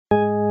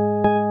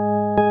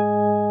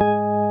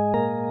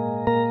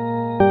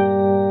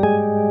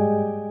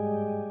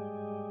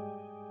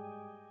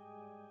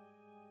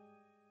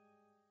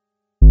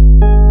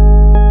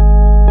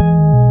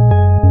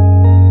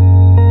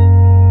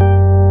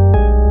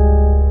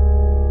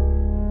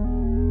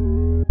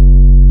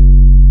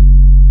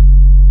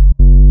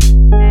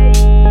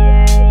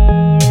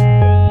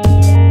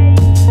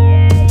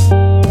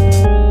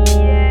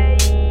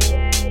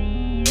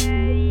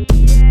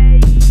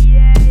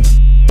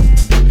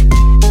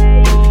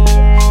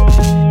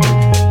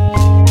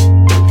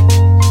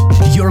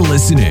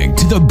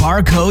The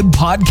Barcode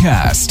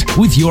Podcast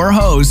with your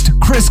host,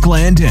 Chris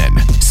Glandon,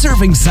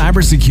 serving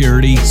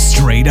cybersecurity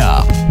straight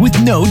up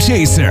with no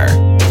chaser.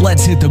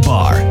 Let's hit the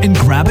bar and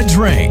grab a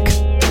drink.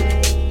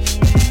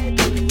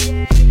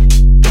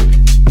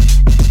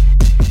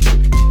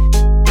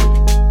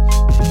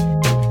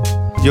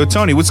 Yo,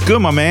 Tony, what's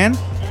good, my man?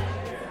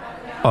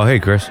 Oh, hey,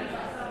 Chris.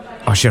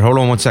 Oh, shit, hold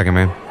on 1 second,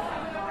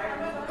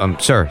 man.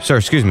 Sir,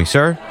 excuse me,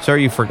 sir,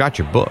 you forgot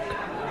your book.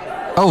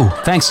 Oh,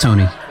 thanks,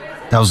 Tony.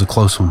 That was a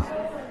close one.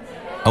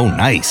 Oh,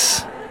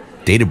 nice.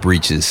 Data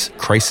Breaches,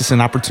 Crisis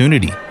and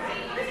Opportunity.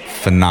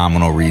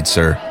 Phenomenal read,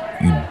 sir.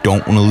 You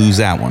don't want to lose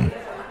that one.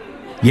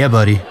 Yeah,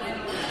 buddy.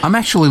 I'm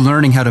actually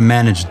learning how to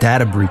manage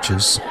data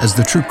breaches as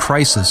the true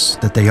crisis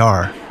that they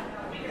are.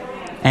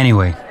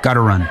 Anyway, gotta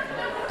run.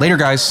 Later,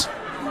 guys.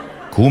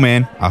 Cool,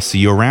 man. I'll see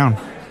you around.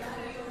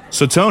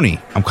 So, Tony,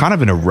 I'm kind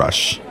of in a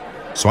rush,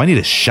 so I need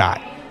a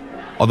shot.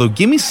 Although,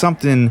 give me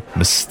something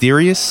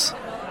mysterious,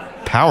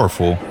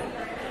 powerful,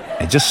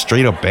 and just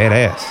straight up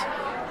badass.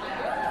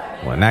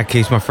 Well, in that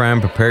case, my friend,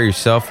 prepare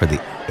yourself for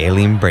the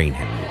alien brain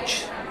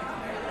hemorrhage.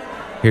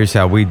 Here's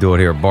how we do it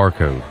here at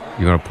Barcode.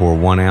 You're going to pour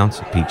 1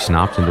 ounce of peach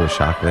schnapps into a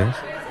shot glass.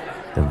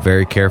 Then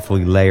very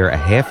carefully layer a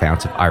 ½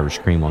 ounce of Irish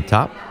cream on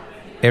top.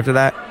 After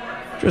that,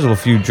 drizzle a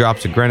few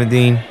drops of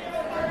grenadine.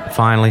 And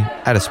finally,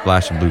 add a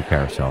splash of blue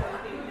carousel.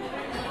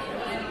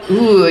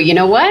 Ooh, you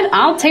know what?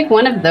 I'll take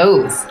one of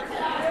those.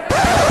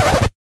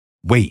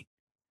 Wait,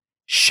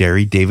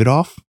 Sherri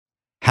Davidoff?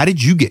 How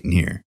did you get in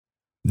here?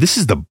 This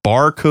is the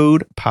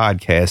Barcode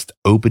Podcast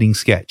opening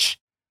sketch.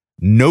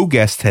 No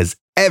guest has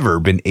ever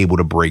been able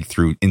to break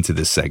through into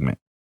this segment.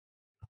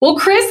 Well,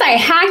 Chris, I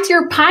hacked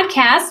your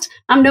podcast.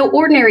 I'm no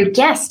ordinary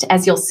guest,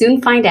 as you'll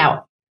soon find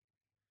out.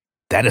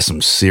 That is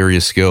some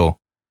serious skill.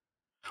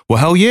 Well,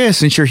 hell yeah,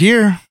 since you're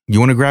here, you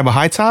want to grab a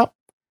high top?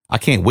 I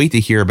can't wait to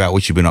hear about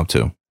what you've been up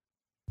to.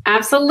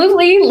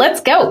 Absolutely.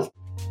 Let's go.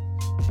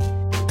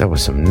 That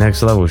was some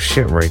next level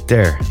shit right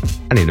there.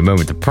 I need a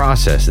moment to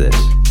process this.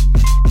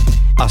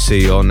 I'll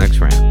see you all next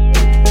round.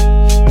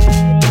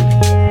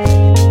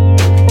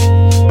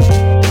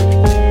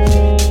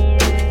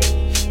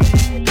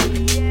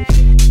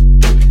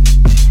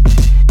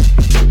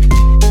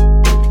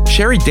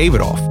 Sherri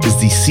Davidoff is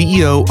the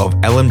CEO of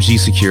LMG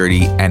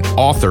Security and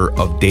author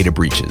of Data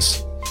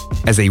Breaches.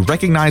 As a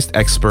recognized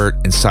expert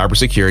in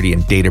cybersecurity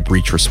and data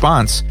breach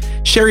response,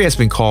 Sherri has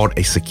been called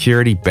a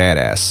security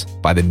badass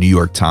by the New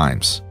York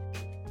Times.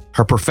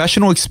 Her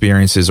professional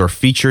experiences are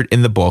featured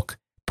in the book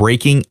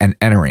Breaking and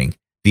Entering: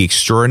 The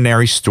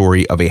Extraordinary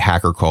Story of a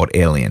Hacker Called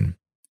Alien.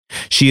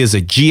 She is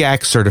a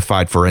GIAC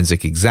certified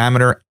forensic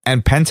examiner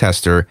and pen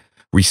tester,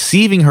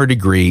 receiving her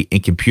degree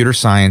in computer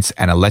science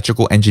and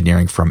electrical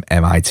engineering from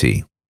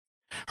MIT.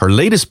 Her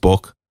latest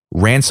book,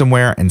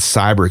 Ransomware and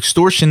Cyber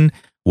Extortion,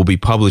 will be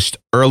published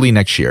early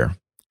next year.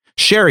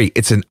 Sherri,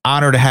 it's an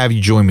honor to have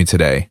you join me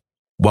today.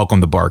 Welcome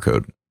to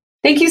Barcode.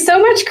 Thank you so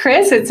much,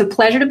 Chris. It's a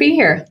pleasure to be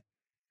here.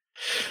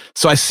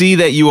 So I see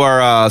that you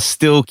are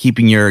still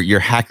keeping your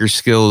hacker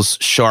skills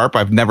sharp.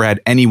 I've never had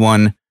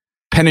anyone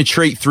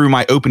penetrate through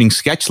my opening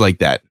sketch like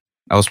that.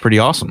 That was pretty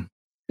awesome.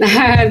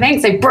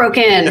 Thanks. I broke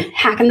in,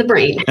 hacking the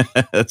brain.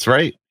 That's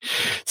right.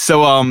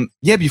 So,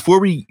 before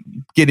we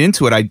get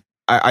into it,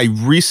 I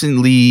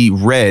recently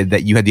read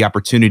that you had the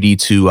opportunity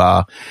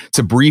to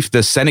brief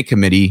the Senate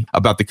committee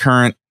about the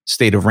current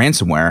state of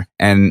ransomware.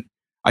 And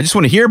I just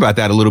want to hear about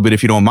that a little bit,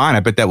 if you don't mind. I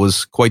bet that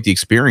was quite the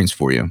experience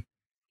for you.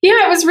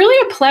 Yeah, it was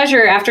really a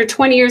pleasure after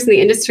 20 years in the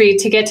industry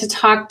to get to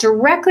talk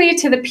directly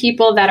to the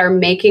people that are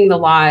making the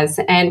laws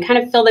and kind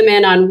of fill them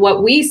in on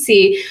what we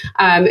see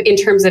in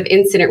terms of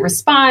incident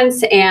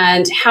response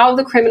and how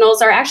the criminals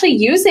are actually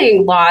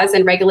using laws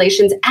and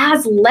regulations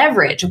as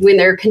leverage when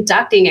they're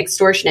conducting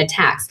extortion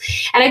attacks.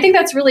 And I think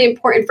that's really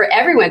important for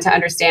everyone to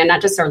understand, not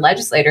just our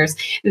legislators,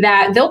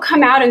 that they'll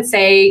come out and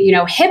say, you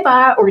know,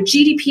 HIPAA or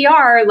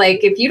GDPR,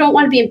 like if you don't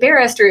want to be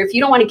embarrassed or if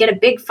you don't want to get a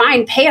big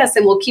fine, pay us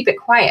and we'll keep it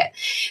quiet.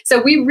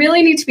 So we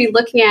really need to be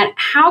looking at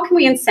how can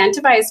we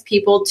incentivize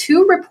people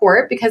to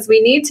report, because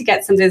we need to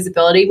get some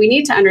visibility. We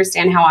need to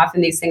understand how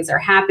often these things are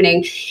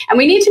happening. And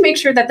we need to make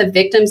sure that the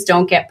victims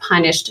don't get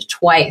punished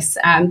twice,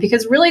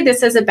 because really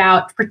this is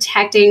about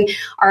protecting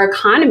our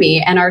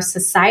economy and our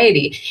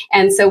society.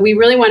 And so we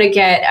really want to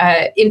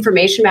get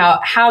information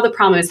about how the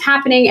problem is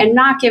happening and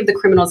not give the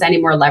criminals any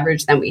more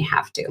leverage than we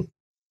have to.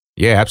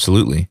 Yeah,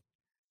 absolutely.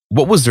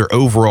 What was their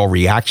overall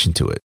reaction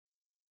to it?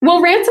 Well,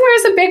 ransomware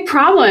is a big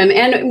problem.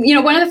 And, you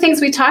know, one of the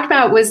things we talked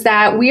about was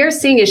that we are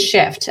seeing a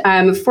shift.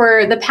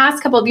 For the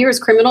past couple of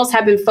years, criminals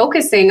have been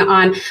focusing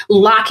on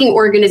locking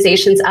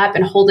organizations up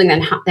and holding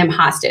them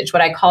hostage,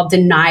 what I call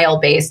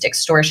denial-based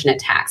extortion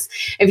attacks.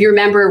 If you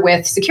remember,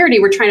 with security,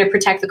 we're trying to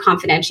protect the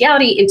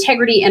confidentiality,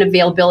 integrity, and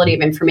availability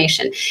of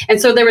information. And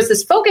so there was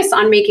this focus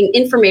on making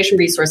information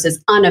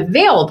resources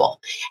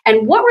unavailable.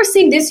 And what we're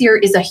seeing this year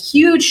is a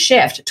huge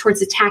shift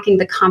towards attacking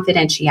the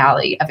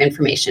confidentiality of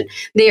information.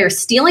 They are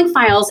stealing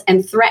files materials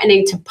and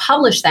threatening to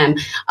publish them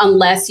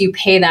unless you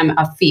pay them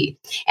a fee.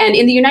 And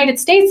in the United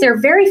States, there are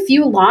very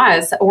few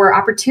laws or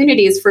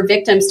opportunities for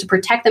victims to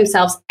protect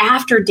themselves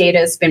after data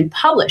has been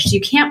published.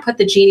 You can't put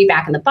the genie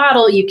back in the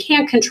bottle. You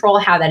can't control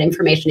how that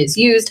information is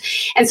used.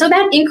 And so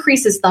that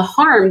increases the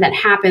harm that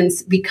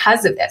happens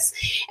because of this.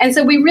 And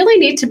so we really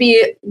need to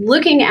be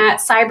looking at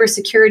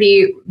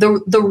cybersecurity,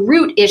 the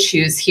root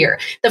issues here.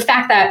 The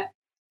fact that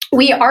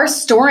we are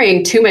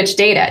storing too much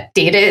data.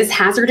 Data is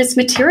hazardous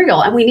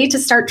material, and we need to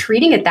start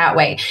treating it that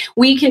way.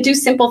 We can do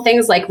simple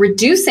things like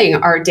reducing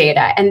our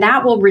data, and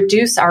that will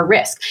reduce our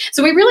risk.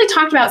 So we really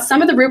talked about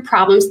some of the root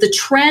problems, the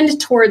trend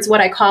towards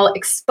what I call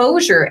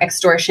exposure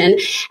extortion,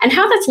 and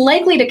how that's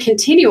likely to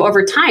continue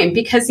over time.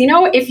 Because,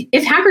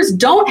 if hackers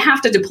don't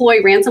have to deploy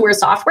ransomware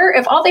software,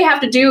 if all they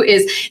have to do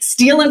is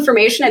steal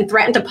information and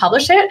threaten to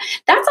publish it,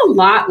 that's a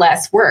lot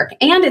less work.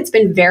 And it's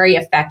been very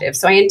effective.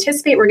 So I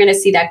anticipate we're going to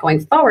see that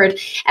going forward.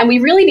 And we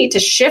really need to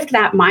shift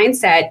that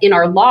mindset in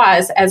our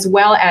laws as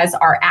well as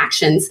our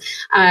actions,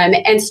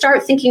 and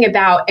start thinking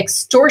about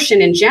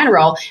extortion in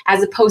general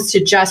as opposed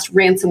to just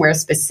ransomware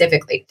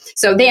specifically.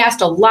 So they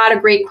asked a lot of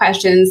great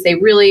questions. They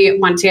really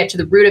wanted to get to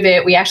the root of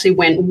it. We actually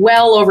went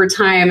well over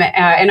time,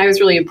 and I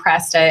was really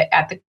impressed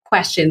at the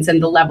questions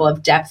and the level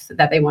of depth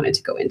that they wanted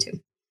to go into.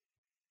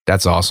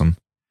 That's awesome.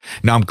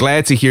 Now, I'm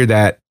glad to hear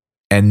that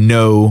and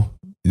know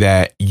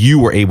that you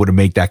were able to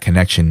make that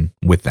connection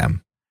with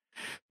them.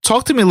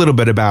 Talk to me a little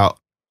bit about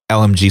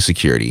LMG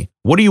Security.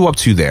 What are you up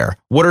to there?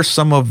 What are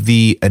some of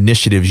the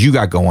initiatives you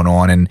got going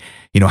on? And,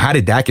 how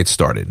did that get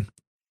started?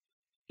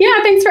 Yeah,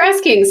 thanks for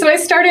asking. So I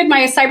started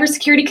my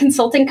cybersecurity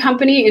consulting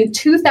company in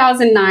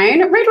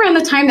 2009, right around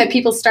the time that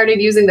people started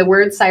using the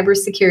word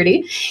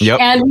cybersecurity. Yep.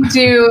 And we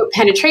do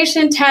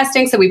penetration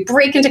testing. So we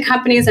break into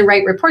companies and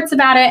write reports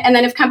about it. And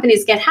then if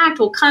companies get hacked,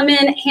 we'll come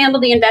in,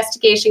 handle the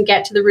investigation,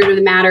 get to the root of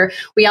the matter.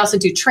 We also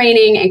do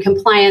training and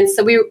compliance.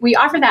 So we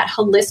offer that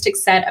holistic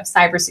set of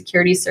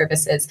cybersecurity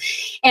services.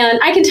 And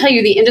I can tell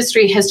you the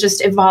industry has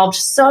just evolved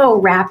so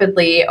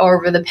rapidly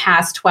over the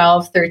past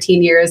 12,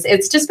 13 years.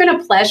 It's just been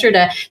a pleasure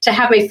to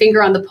have my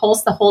finger on the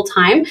pulse the whole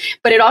time,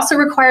 but it also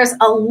requires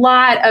a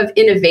lot of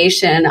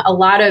innovation, a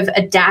lot of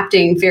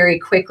adapting very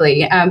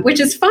quickly, which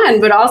is fun,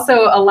 but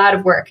also a lot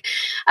of work.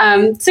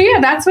 So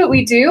yeah, that's what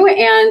we do.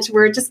 And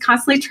we're just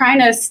constantly trying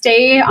to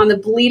stay on the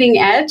bleeding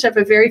edge of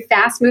a very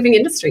fast moving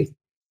industry.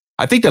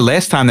 I think the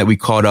last time that we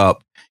caught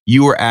up,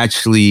 you were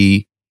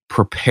actually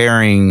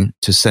preparing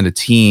to send a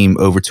team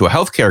over to a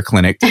healthcare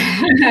clinic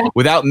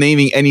without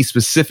naming any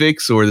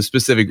specifics or the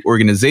specific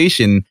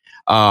organization.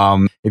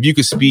 If you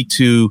could speak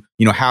to,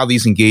 how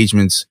these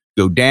engagements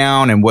go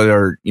down and what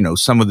are,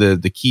 some of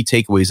the key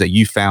takeaways that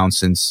you found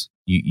since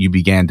you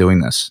began doing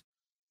this.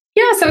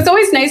 Yeah, so it's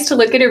always nice to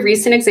look at a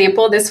recent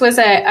example. This was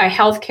a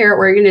healthcare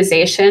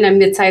organization, a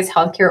mid-sized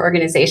healthcare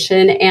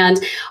organization. And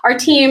our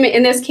team,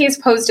 in this case,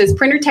 posed as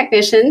printer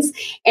technicians.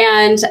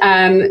 And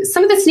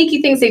some of the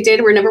sneaky things they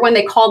did were, number one,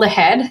 they called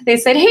ahead. They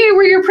said, hey,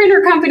 we're your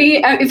printer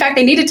company. In fact,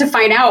 they needed to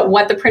find out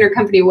what the printer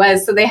company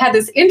was. So they had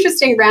this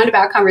interesting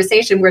roundabout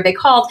conversation where they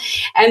called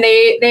and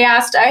they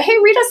asked, hey,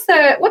 read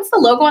us what's the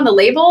logo on the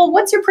label?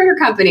 What's your printer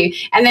company?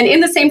 And then in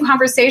the same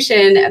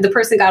conversation, the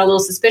person got a little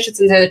suspicious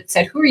and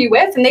said, who are you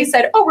with? And they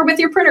said, oh, we're with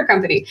your printer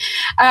company.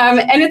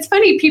 And it's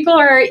funny, people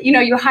are,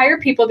 you hire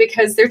people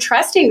because they're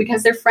trusting,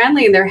 because they're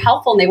friendly and they're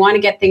helpful and they want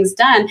to get things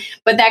done,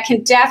 but that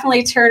can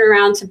definitely turn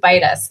around to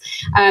bite us.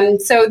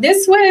 So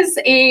this was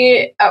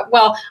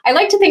I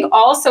like to think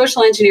all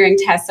social engineering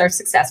tests are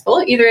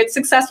successful. Either it's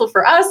successful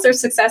for us or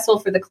successful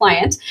for the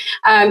client.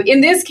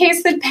 In this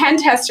case, the pen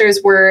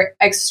testers were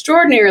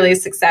extraordinarily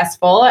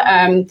successful.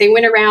 They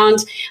went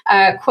around,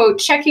 quote,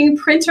 checking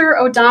printer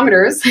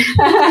odometers,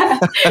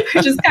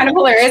 which is kind of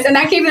hilarious. And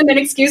that gave them an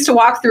excuse to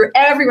walk through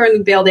everywhere in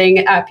the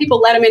building.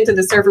 People let them into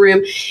the server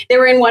room. They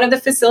were in one of the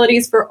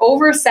facilities for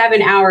over 7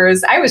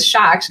 hours. I was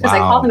shocked because I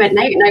called them at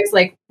night and I was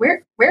like,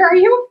 where are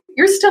you?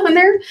 You're still in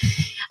there?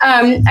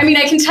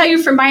 I can tell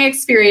you from my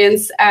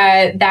experience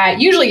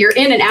that usually you're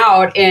in and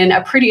out in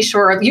a pretty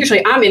short,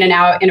 usually I'm in and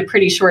out in a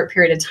pretty short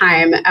period of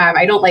time.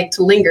 I don't like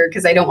to linger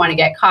because I don't want to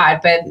get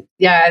caught, but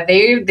yeah,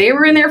 they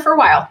were in there for a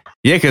while.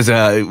 Yeah, because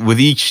with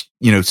each,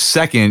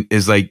 second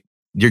is like,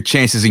 your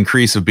chances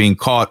increase of being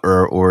caught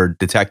or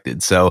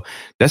detected. So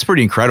that's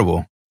pretty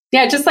incredible.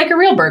 Yeah, just like a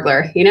real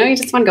burglar, you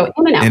just want to go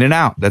in and out. In and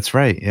out. That's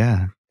right.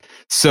 Yeah.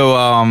 So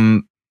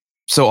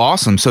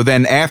awesome. So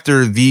then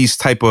after these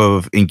type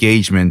of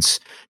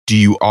engagements, do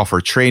you offer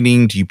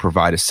training? Do you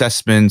provide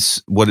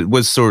assessments? What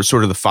was sort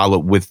of the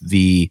follow-up with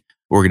the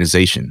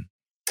organization?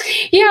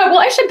 Yeah, well,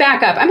 I should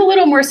back up. I'm a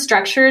little more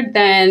structured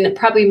than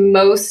probably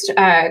most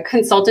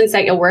consultants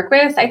that you'll work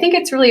with. I think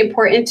it's really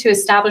important to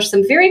establish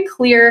some very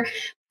clear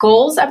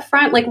goals up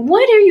front. Like,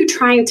 what are you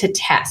trying to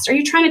test? Are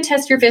you trying to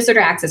test your visitor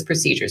access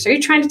procedures? Are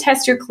you trying to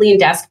test your clean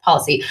desk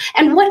policy?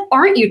 And what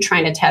aren't you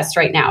trying to test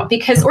right now?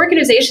 Because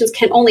organizations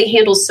can only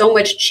handle so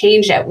much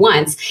change at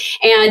once.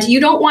 And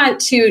you don't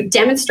want to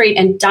demonstrate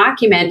and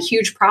document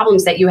huge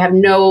problems that you have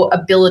no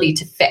ability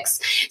to fix.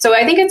 So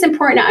I think it's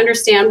important to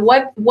understand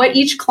what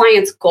each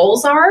client's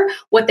goals are,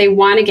 what they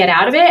want to get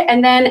out of it,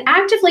 and then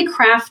actively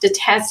craft a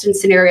test and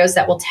scenarios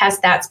that will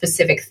test that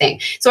specific thing.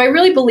 So I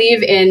really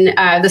believe in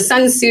the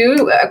Sun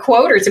Tzu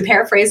quote, or to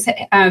paraphrase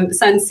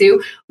Sun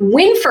Tzu,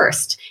 win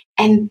first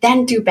and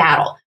then do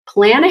battle.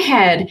 Plan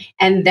ahead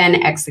and then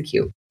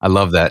execute. I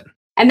love that.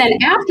 And then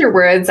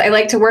afterwards, I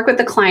like to work with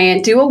the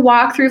client, do a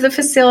walk through the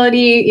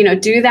facility,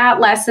 do that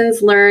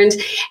lessons learned.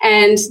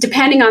 And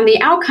depending on the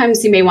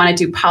outcomes, you may want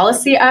to do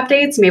policy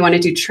updates, you may want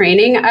to do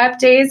training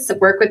updates,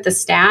 work with the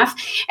staff.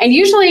 And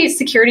usually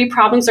security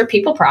problems are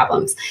people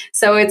problems.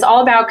 So it's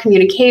all about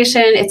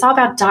communication. It's all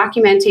about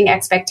documenting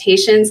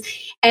expectations.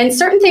 And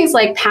certain things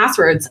like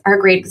passwords are a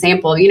great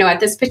example. At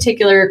this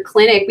particular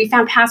clinic, we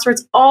found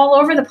passwords all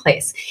over the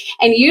place.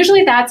 And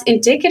usually that's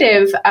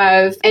indicative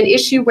of an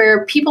issue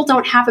where people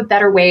don't have a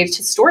better way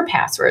to store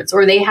passwords,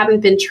 or they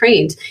haven't been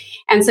trained.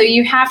 And so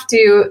you have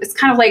to, it's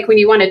kind of like when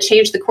you want to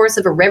change the course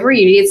of a river,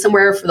 you need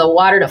somewhere for the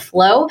water to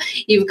flow.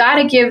 You've got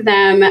to give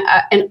them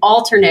an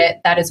alternate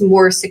that is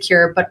more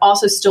secure, but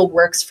also still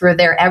works for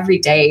their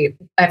everyday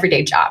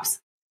jobs.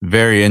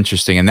 Very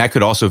interesting. And that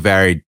could also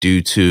vary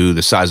due to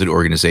the size of the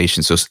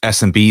organization. So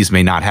SMBs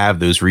may not have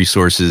those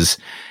resources.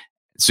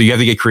 So you have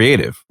to get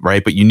creative,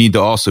 right? But you need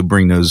to also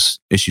bring those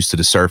issues to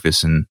the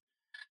surface and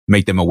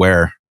make them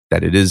aware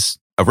that it is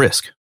a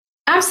risk.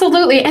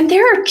 Absolutely. And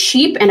there are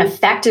cheap and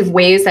effective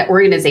ways that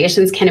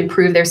organizations can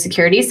improve their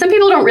security. Some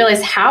people don't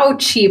realize how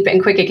cheap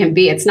and quick it can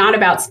be. It's not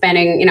about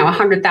spending,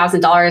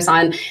 $100,000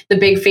 on the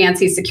big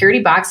fancy security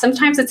box.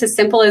 Sometimes it's as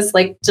simple as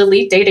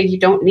delete data you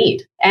don't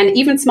need. And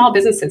even small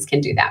businesses can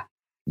do that.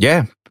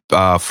 Yeah.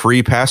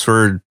 Free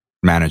password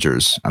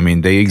managers. I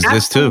mean, they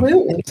exist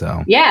Absolutely. too.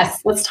 So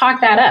yes, let's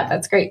talk that up.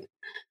 That's great.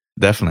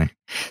 Definitely.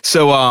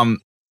 So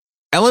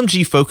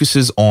LMG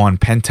focuses on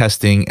pen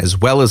testing as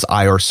well as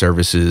IR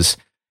services.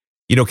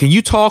 Can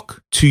you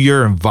talk to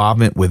your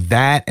involvement with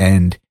that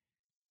and,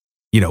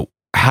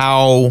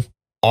 how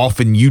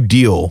often you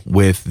deal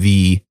with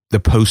the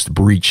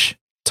post-breach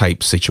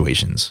type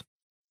situations?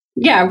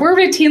 Yeah, we're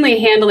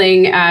routinely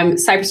handling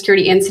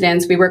cybersecurity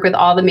incidents. We work with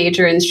all the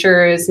major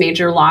insurers,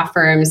 major law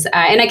firms.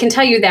 And I can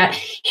tell you that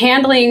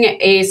handling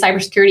a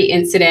cybersecurity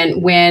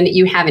incident when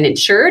you have an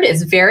insured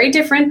is very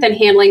different than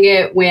handling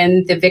it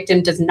when the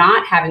victim does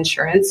not have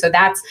insurance. So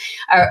that's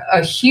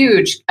a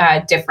huge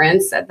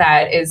difference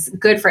that is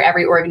good for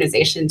every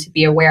organization to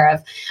be aware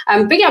of.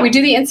 But yeah, we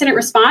do the incident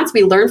response.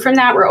 We learn from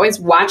that. We're always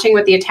watching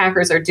what the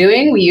attackers are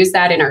doing. We use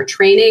that in our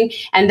training.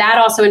 And that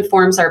also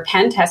informs our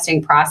pen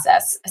testing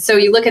process. So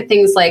you look at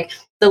things like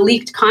the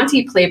leaked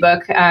Conti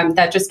playbook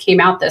that just came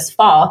out this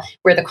fall,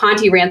 where the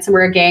Conti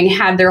ransomware gang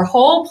had their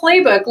whole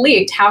playbook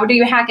leaked. How do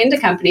you hack into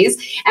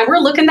companies? And we're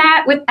looking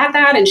at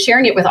that and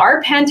sharing it with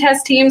our pen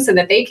test team so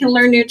that they can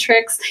learn new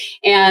tricks,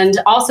 and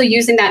also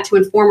using that to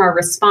inform our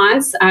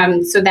response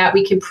so that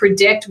we can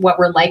predict what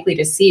we're likely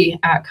to see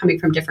coming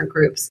from different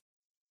groups.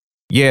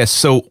 Yeah.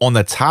 So on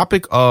the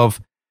topic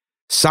of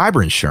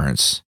cyber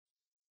insurance,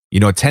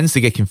 it tends to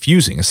get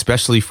confusing,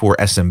 especially for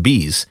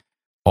SMBs,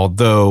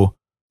 although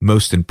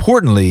most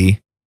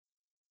importantly,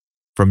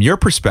 from your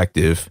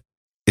perspective,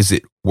 is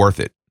it worth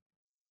it?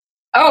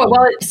 Oh,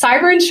 well,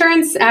 cyber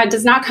insurance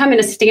does not come in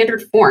a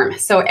standard form.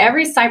 So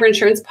every cyber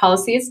insurance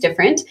policy is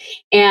different,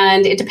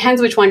 and it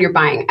depends which one you're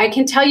buying. I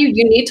can tell you,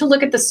 you need to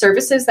look at the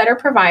services that are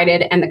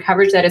provided and the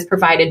coverage that is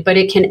provided, but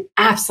it can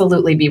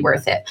absolutely be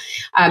worth it.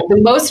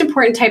 The most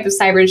important type of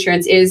cyber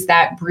insurance is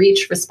that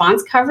breach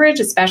response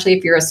coverage, especially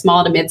if you're a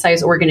small to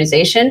mid-sized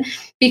organization,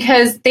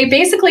 because they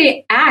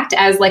basically act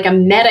as like a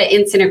meta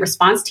incident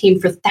response team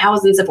for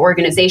thousands of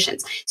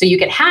organizations. So you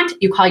get hacked,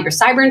 you call your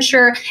cyber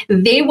insurer,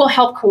 they will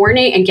help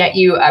coordinate and get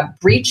you a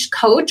breach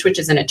coach, which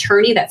is an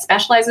attorney that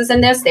specializes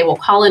in this. They will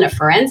call in a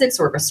forensics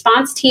or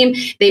response team.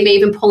 They may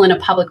even pull in a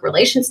public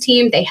relations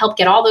team. They help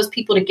get all those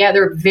people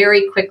together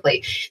very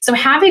quickly. So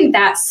having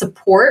that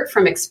support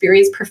from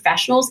experienced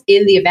professionals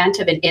in the event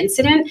of an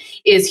incident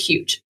is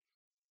huge.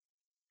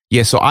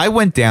 Yeah, so I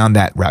went down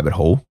that rabbit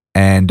hole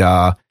and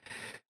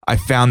I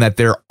found that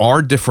there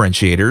are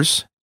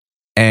differentiators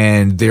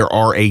and there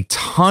are a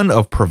ton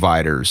of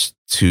providers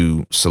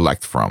to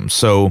select from.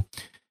 So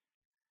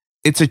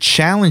it's a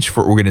challenge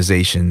for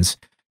organizations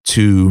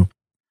to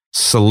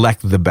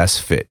select the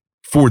best fit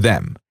for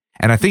them.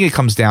 And I think it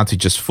comes down to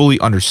just fully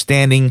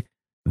understanding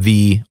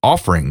the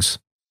offerings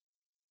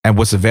and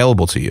what's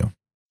available to you.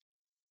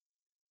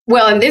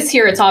 Well, and this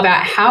year, it's all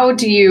about how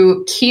do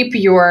you keep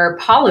your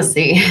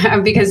policy?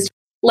 Because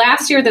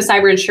Last year, the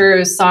cyber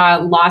insurers saw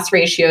loss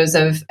ratios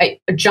of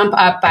jump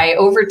up by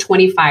over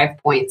 25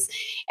 points.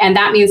 And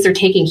that means they're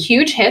taking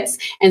huge hits.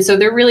 And so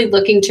they're really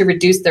looking to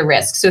reduce the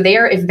risk. So they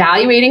are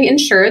evaluating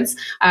insureds.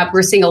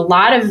 We're seeing a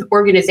lot of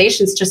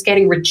organizations just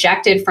getting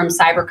rejected from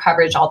cyber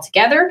coverage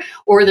altogether,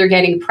 or they're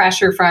getting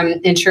pressure from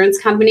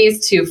insurance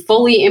companies to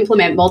fully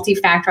implement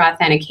multi-factor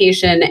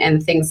authentication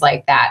and things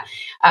like that.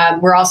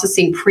 We're also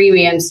seeing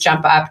premiums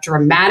jump up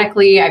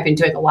dramatically. I've been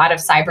doing a lot of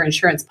cyber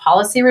insurance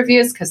policy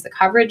reviews because the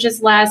coverage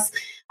is less.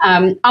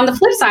 On the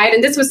flip side,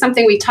 and this was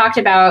something we talked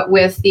about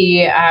with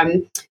the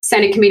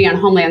Senate Committee on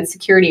Homeland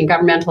Security and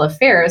Governmental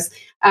Affairs,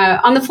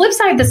 on the flip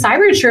side, the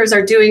cyber insurers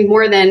are doing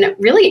more than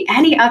really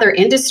any other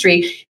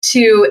industry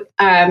to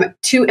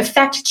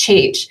affect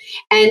change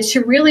and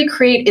to really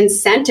create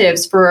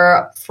incentives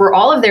for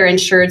all of their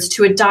insureds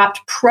to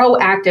adopt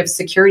proactive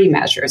security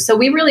measures. So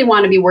we really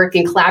want to be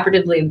working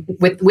collaboratively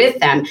with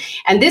them.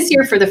 And this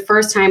year, for the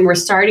first time, we're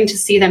starting to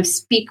see them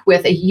speak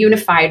with a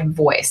unified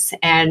voice.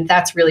 And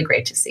that's really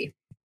great to see.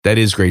 That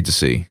is great to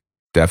see.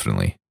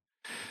 Definitely.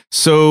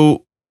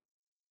 So,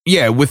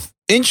 yeah, with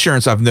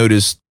insurance, I've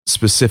noticed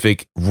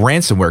specific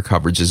ransomware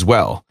coverage as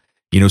well.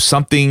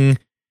 Something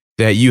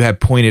that you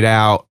had pointed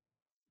out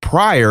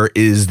prior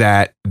is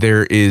that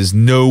there is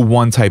no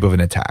one type of an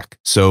attack.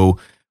 So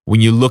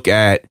when you look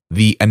at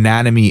the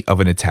anatomy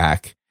of an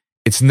attack,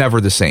 it's never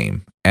the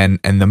same. And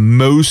the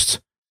most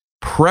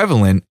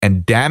prevalent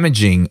and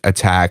damaging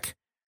attack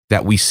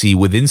that we see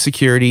within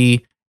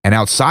security and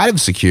outside of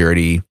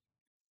security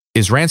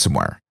is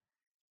ransomware.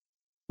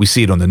 We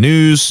see it on the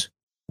news.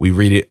 We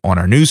read it on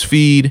our news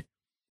feed.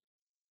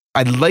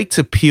 I'd like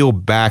to peel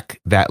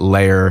back that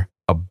layer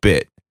a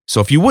bit.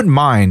 So if you wouldn't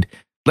mind,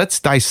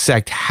 let's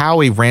dissect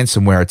how a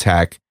ransomware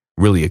attack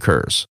really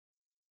occurs.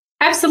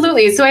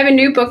 Absolutely. So I have a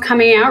new book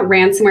coming out,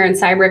 Ransomware and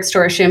Cyber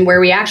Extortion,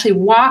 where we actually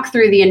walk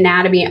through the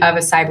anatomy of a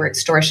cyber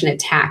extortion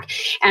attack.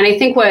 And I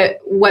think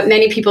what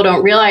many people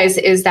don't realize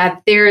is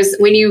that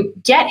when you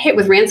get hit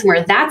with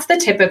ransomware, that's the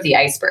tip of the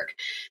iceberg.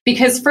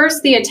 Because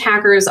first, the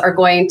attackers are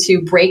going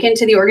to break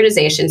into the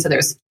organization. So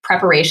there's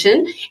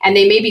preparation, and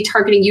they may be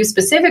targeting you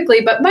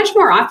specifically, but much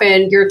more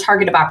often, you're a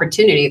target of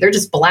opportunity. They're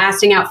just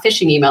blasting out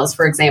phishing emails,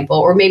 for example,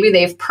 or maybe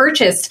they've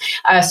purchased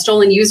a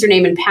stolen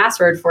username and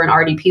password for an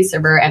RDP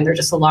server, and they're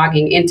just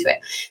logging into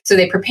it. So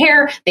they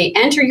prepare, they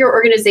enter your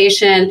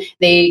organization,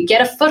 they get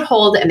a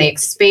foothold, and they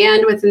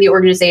expand within the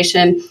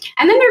organization,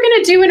 and then they're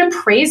going to do an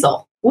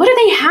appraisal. What do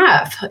they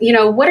have?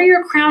 What are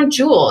your crown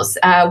jewels?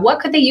 What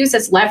could they use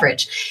as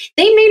leverage?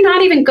 They may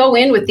not even go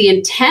in with the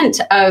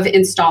intent of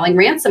installing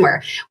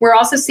ransomware. We're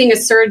also seeing a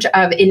surge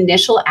of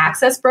initial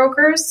access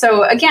brokers.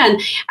 So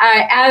again,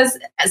 as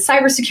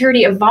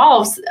cybersecurity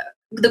evolves,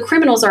 the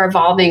criminals are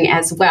evolving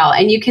as well.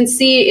 And you can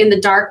see in the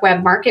dark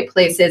web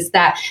marketplaces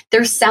that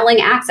they're selling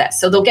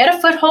access. So they'll get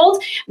a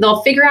foothold,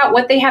 they'll figure out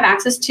what they have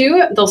access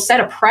to, they'll set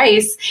a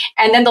price,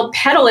 and then they'll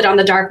peddle it on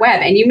the dark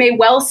web. And you may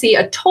well see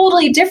a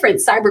totally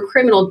different cyber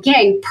criminal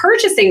gang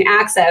purchasing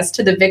access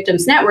to the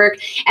victim's network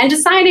and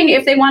deciding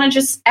if they want to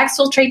just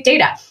exfiltrate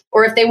data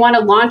or if they want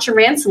to launch a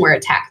ransomware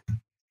attack.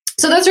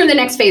 So those are the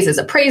next phases: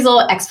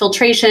 appraisal,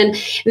 exfiltration.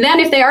 Then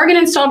if they are going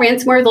to install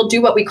ransomware, they'll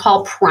do what we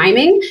call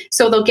priming.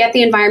 So they'll get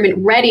the environment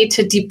ready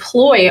to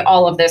deploy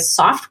all of this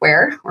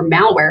software or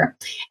malware.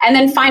 And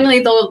then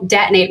finally, they'll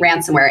detonate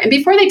ransomware. And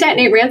before they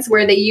detonate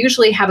ransomware, they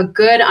usually have a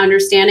good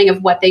understanding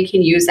of what they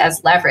can use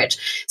as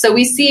leverage. So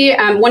we see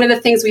one of the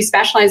things we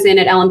specialize in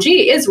at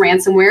LMG is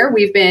ransomware.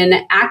 We've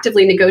been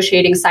actively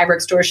negotiating cyber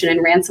extortion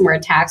and ransomware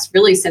attacks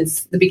really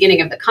since the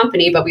beginning of the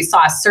company, but we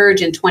saw a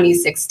surge in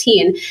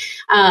 2016.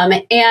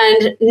 And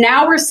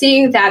now we're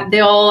seeing that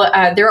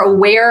they're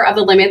aware of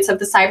the limits of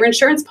the cyber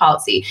insurance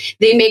policy.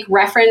 They make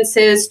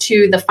references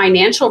to the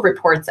financial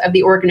reports of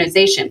the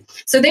organization.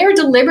 So they are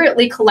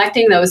deliberately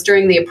collecting those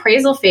during the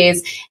appraisal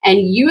phase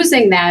and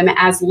using them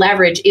as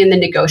leverage in the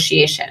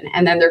negotiation.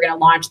 And then they're going to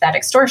launch that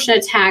extortion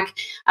attack.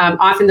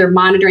 Often they're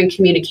monitoring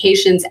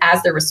communications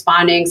as they're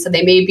responding. So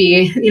they may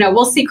be,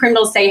 we'll see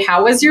criminals say,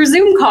 "How was your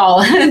Zoom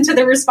call?" to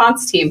the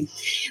response team.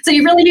 So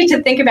you really need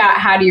to think about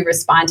how do you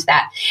respond to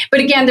that.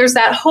 But again, there's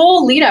that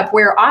whole lead up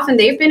where often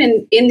they've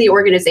been in the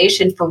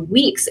organization for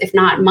weeks, if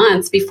not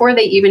months, before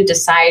they even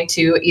decide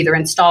to either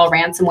install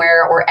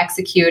ransomware or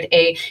execute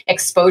a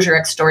exposure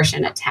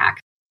extortion attack.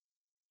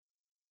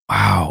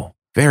 Wow,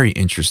 very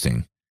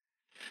interesting.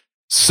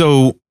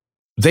 So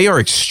they are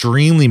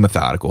extremely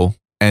methodical,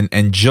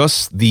 and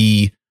just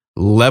the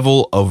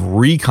level of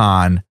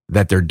recon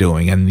that they're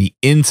doing and the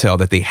intel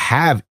that they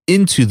have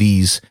into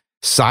these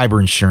cyber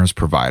insurance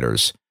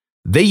providers,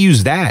 they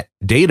use that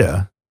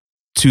data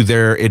to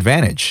their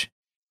advantage.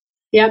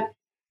 Yep.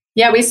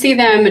 Yeah, we see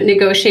them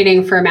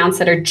negotiating for amounts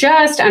that are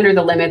just under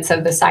the limits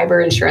of the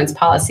cyber insurance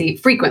policy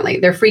frequently.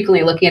 They're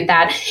frequently looking at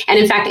that. And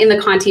in fact, in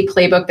the Conti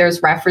playbook,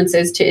 there's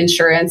references to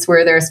insurance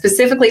where they're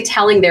specifically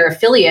telling their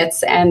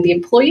affiliates and the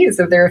employees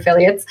of their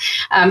affiliates,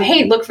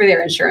 hey, look for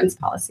their insurance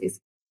policies.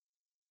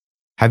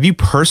 Have you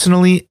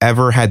personally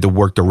ever had to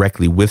work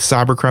directly with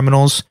cyber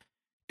criminals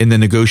in the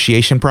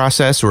negotiation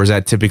process, or is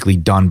that typically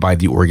done by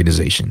the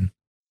organization?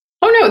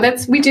 Oh, no,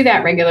 we do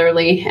that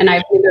regularly, and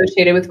I've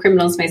negotiated with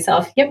criminals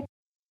myself. Yep.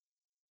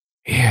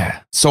 Yeah.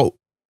 So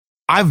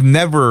I've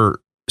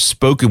never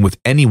spoken with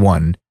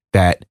anyone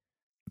that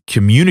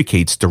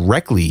communicates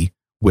directly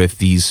with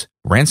these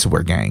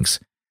ransomware gangs.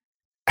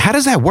 How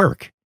does that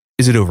work?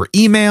 Is it over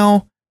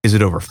email? Is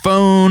it over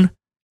phone?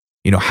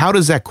 How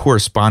does that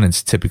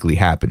correspondence typically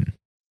happen?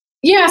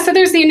 Yeah, so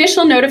there's the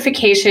initial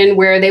notification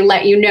where they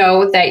let you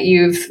know that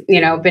you've,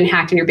 been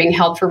hacked and you're being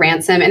held for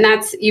ransom. And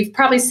you've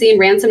probably seen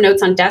ransom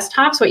notes on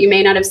desktops. What you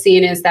may not have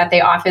seen is that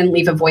they often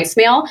leave a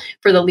voicemail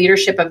for the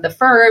leadership of the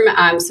firm.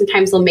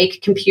 Sometimes they'll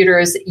make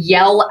computers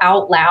yell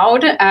out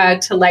loud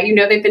to let you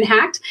know they've been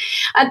hacked.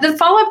 The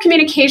follow-up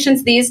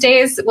communications these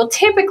days will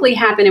typically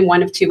happen in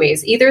one of two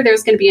ways. Either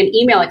there's going to be an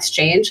email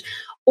exchange,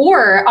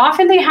 or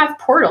often they have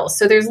portals.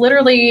 So there's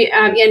literally,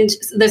 in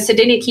the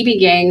Sedini Kibi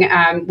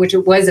gang, which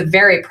was a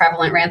very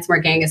prevalent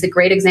ransomware gang, is a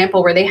great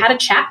example where they had a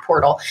chat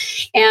portal.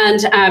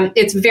 And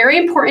it's very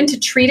important to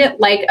treat it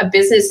like a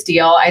business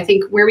deal. I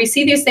think where we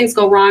see these things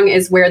go wrong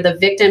is where the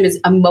victim is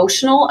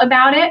emotional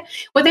about it.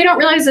 What they don't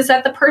realize is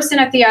that the person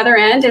at the other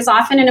end is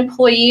often an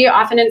employee,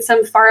 often in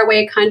some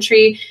faraway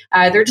country.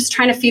 They're just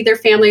trying to feed their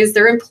families.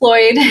 They're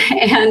employed,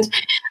 and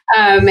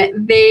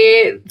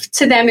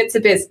to them it's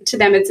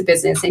a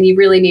business, and you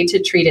really need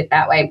to treat it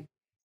that way.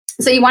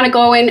 So you want to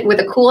go in with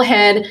a cool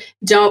head.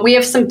 We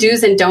have some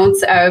do's and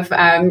don'ts of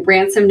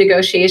ransom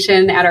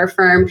negotiation at our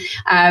firm,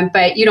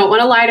 but you don't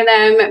want to lie to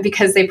them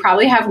because they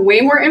probably have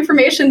way more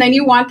information than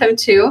you want them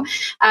to.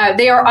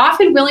 They are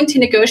often willing to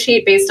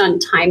negotiate based on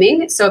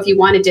timing. So if you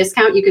want a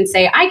discount, you can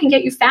say, I can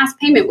get you fast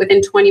payment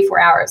within 24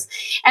 hours.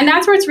 And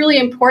that's where it's really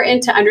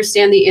important to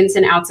understand the ins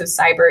and outs of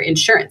cyber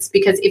insurance,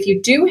 because if you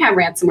do have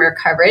ransomware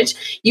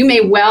coverage, you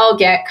may well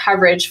get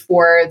coverage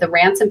for the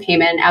ransom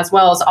payment as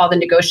well as all the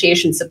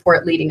negotiation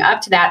support leading up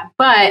to that,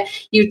 but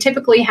you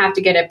typically have to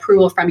get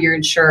approval from your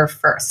insurer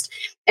first.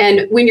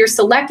 And when you're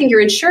selecting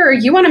your insurer,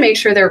 you want to make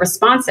sure they're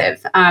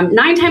responsive. 9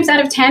 times out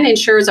of 10,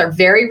 insurers are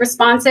very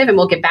responsive, and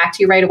we'll get back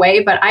to you right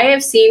away. But I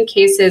have seen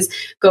cases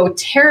go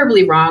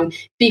terribly wrong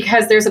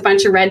because there's a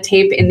bunch of red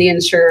tape within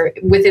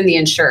the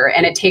insurer,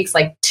 and it takes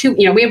like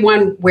we had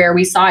one where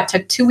we saw it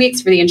took 2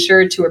 weeks for the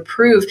insurer to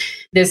approve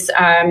this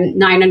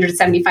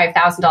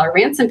 $975,000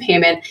 ransom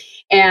payment.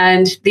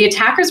 And the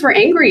attackers were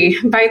angry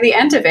by the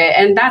end of it.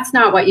 And that's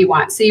not what you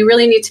want. So you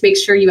really need to make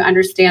sure you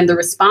understand the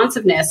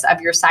responsiveness of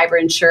your cyber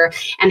insurer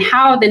and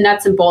how the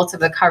nuts and bolts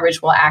of the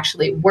coverage will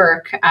actually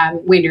work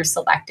when you're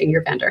selecting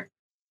your vendor.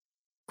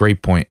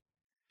 Great point.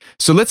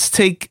 So let's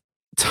take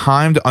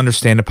time to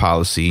understand the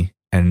policy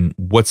and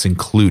what's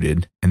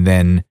included. And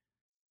then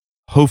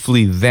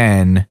hopefully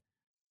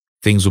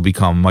things will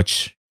become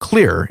much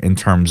clearer in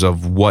terms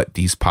of what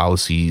these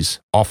policies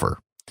offer.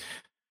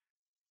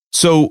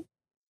 So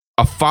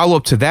a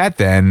follow-up to that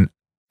then,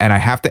 and I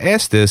have to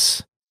ask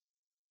this,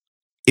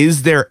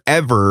 is there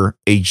ever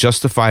a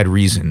justified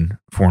reason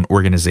for an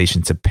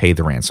organization to pay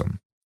the ransom?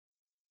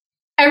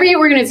 Every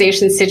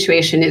organization's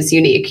situation is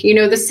unique.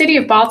 The city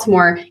of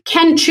Baltimore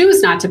can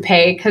choose not to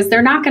pay because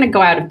they're not going to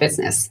go out of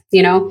business.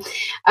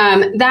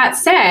 That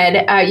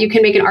said, you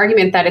can make an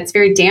argument that it's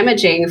very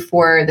damaging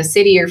for the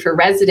city or for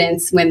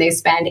residents when they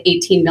spend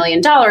 $18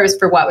 million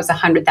for what was a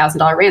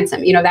 $100,000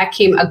 ransom.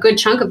 A good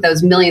chunk of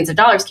those millions of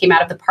dollars came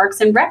out of the Parks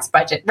and Rec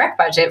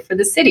budget for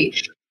the city.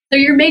 So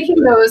you're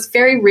making those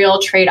very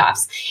real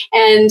trade-offs.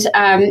 And,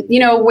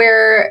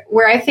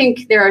 where I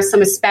think there are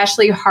some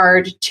especially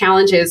hard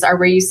challenges are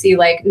where you see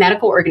like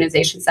medical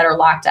organizations that are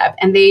locked up.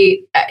 And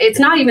it's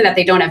not even that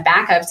they don't have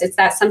backups. It's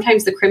that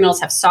sometimes the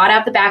criminals have sought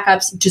out the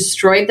backups,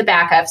 destroyed the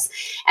backups,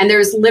 and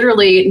there's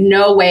literally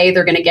no way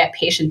they're going to get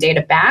patient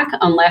data back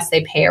unless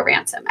they pay a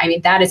ransom. I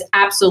mean, that is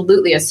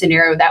absolutely a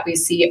scenario that we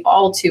see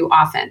all too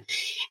often.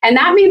 And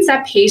that means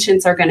that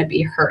patients are going to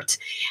be hurt.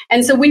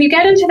 And so when you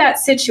get into that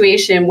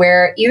situation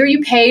where either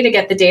you pay to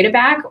get the data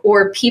back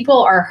or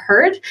people are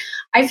hurt,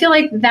 I feel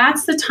like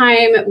that's the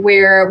time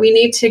where we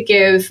need to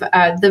give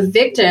the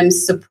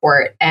victims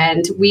support,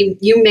 and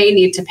you may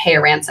need to pay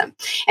a ransom.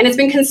 And it's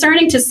been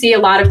concerning to see a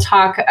lot of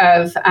talk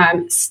of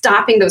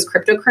stopping those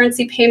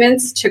cryptocurrency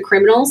payments to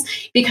criminals,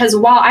 because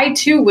while I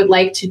too would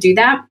like to do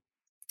that,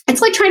 it's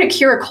like trying to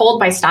cure a cold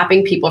by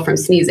stopping people from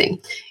sneezing.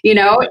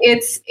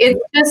 It's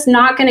just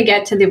not going to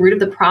get to the root of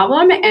the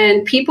problem,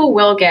 and people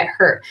will get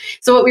hurt.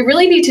 So what we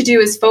really need to do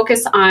is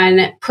focus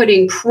on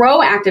putting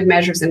proactive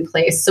measures in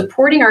place,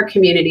 supporting our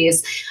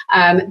communities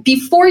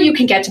before you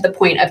can get to the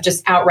point of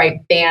just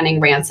outright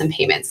banning ransom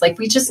payments. Like,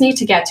 we just need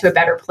to get to a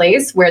better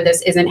place where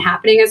this isn't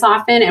happening as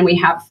often and we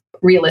have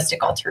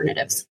realistic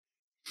alternatives.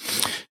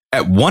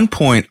 At one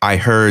point, I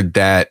heard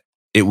that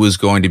it was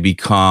going to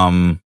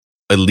become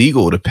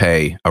illegal to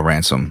pay a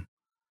ransom.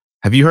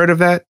 Have you heard of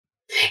that?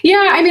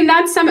 Yeah, I mean,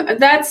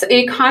 that's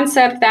a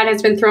concept that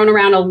has been thrown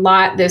around a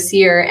lot this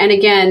year. And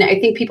again, I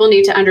think people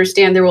need to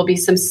understand there will be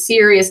some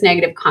serious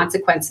negative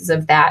consequences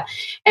of that.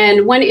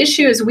 And one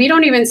issue is we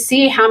don't even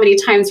see how many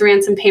times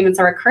ransom payments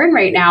are occurring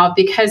right now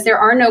because there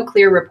are no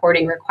clear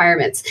reporting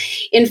requirements.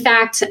 In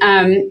fact,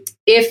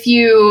 if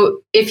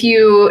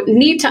you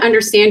need to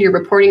understand your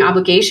reporting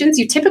obligations,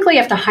 you typically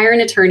have to hire an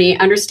attorney,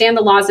 understand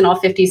the laws in all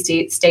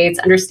 50 states,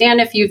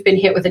 understand if you've been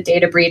hit with a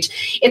data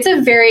breach. It's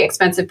a very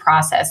expensive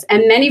process.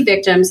 And many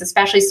victims,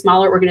 especially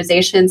smaller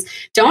organizations,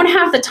 don't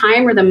have the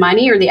time or the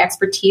money or the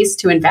expertise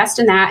to invest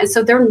in that. And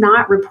so they're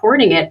not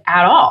reporting it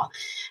at all.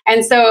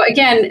 And so,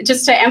 again,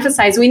 just to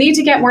emphasize, we need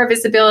to get more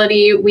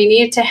visibility. We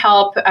need to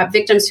help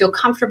victims feel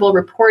comfortable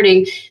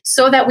reporting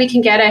so that we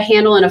can get a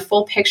handle and a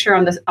full picture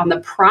on the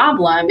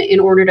problem in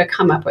order to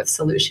come up with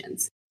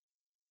solutions.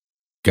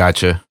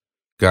 Gotcha.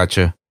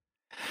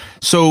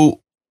 So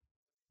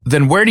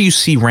then where do you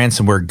see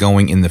ransomware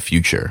going in the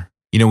future?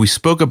 You know, we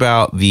spoke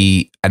about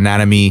the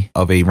anatomy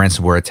of a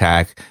ransomware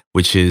attack,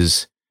 which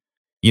is,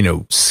 you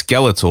know,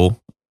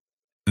 skeletal.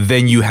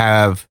 Then you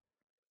have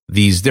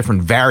these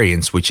different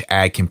variants which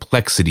add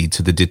complexity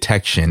to the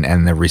detection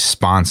and the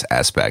response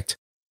aspect.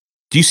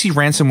 Do you see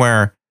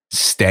ransomware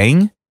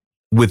staying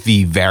with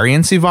the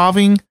variants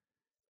evolving?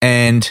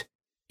 And,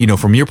 you know,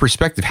 from your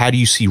perspective, how do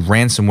you see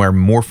ransomware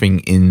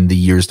morphing in the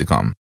years to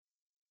come?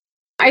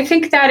 I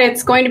think that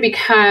it's going to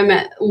become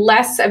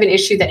less of an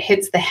issue that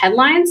hits the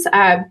headlines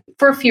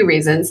for a few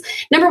reasons.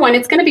 Number one,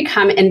 it's going to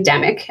become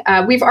endemic.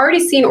 We've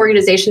already seen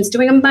organizations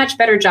doing a much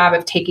better job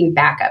of taking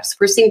backups.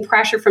 We're seeing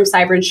pressure from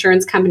cyber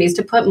insurance companies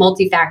to put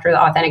multi-factor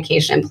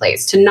authentication in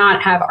place, to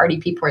not have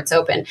RDP ports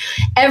open.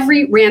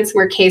 Every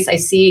ransomware case I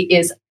see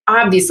is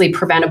obviously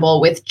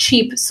preventable with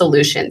cheap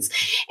solutions.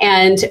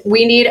 And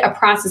we need a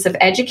process of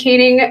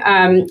educating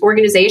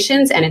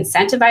organizations and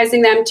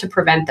incentivizing them to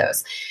prevent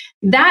those.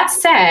 That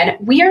said,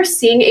 we are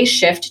seeing a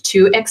shift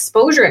to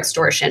exposure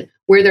extortion,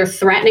 where they're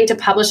threatening to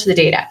publish the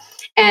data.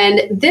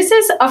 And this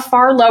is a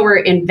far lower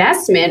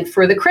investment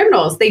for the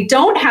criminals. They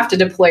don't have to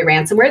deploy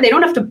ransomware. They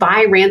don't have to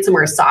buy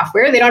ransomware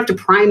software. They don't have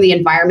to prime the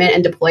environment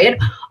and deploy it.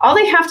 All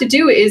they have to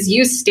do is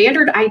use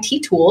standard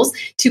IT tools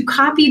to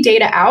copy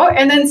data out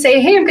and then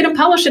say, hey, I'm going to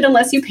publish it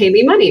unless you pay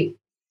me money.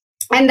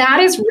 And that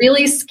is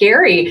really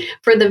scary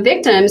for the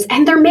victims,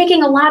 and they're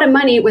making a lot of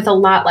money with a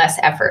lot less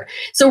effort.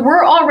 So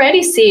we're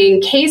already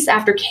seeing case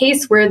after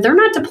case where they're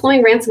not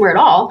deploying ransomware at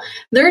all.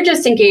 They're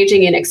just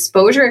engaging in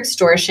exposure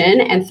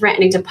extortion and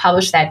threatening to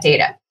publish that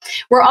data.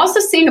 We're also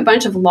seeing a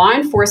bunch of law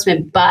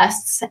enforcement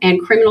busts and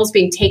criminals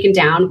being taken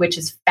down, which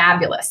is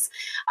fabulous.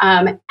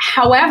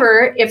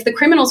 However, if the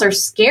criminals are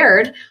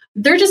scared,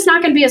 they're just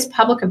not going to be as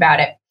public about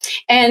it.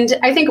 And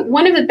I think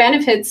one of the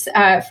benefits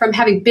from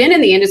having been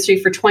in the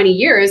industry for 20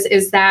 years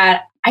is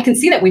that I can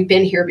see that we've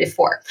been here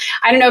before.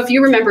 I don't know if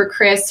you remember,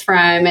 Chris,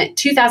 from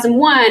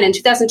 2001 and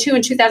 2002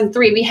 and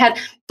 2003, we had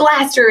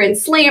Blaster and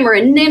Slammer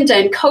and Nimda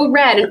and Code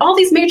Red and all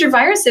these major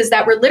viruses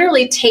that were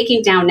literally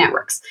taking down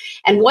networks.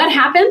 And what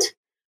happened?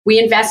 We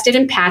invested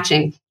in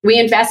patching. We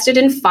invested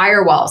in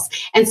firewalls.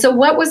 And so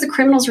what was the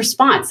criminals'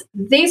 response?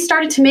 They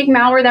started to make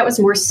malware that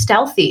was more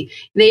stealthy.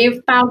 They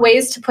found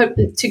ways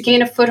to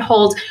gain a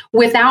foothold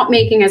without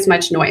making as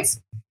much noise.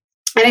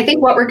 And I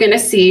think what we're going to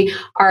see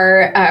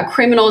are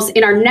criminals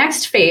in our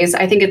next phase.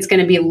 I think it's going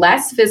to be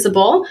less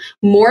visible,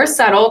 more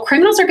subtle.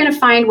 Criminals are going to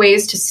find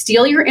ways to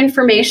steal your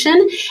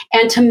information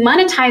and to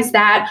monetize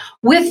that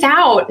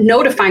without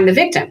notifying the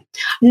victim.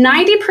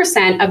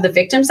 90% of the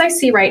victims I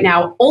see right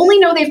now only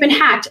know they've been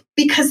hacked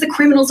because the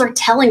criminals are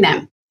telling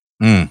them.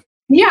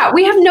 Yeah,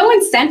 we have no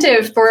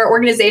incentive for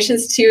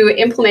organizations to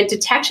implement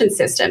detection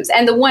systems.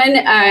 And the one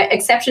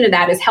exception to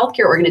that is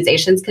healthcare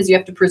organizations, because you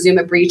have to presume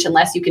a breach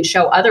unless you can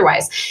show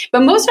otherwise.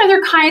 But most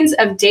other kinds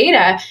of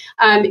data,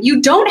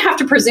 you don't have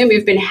to presume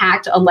you've been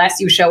hacked unless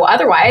you show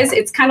otherwise.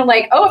 It's kind of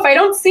like, oh, if I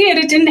don't see it,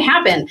 it didn't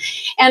happen.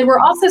 And we're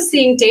also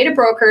seeing data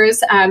brokers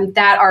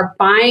that are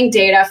buying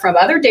data from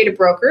other data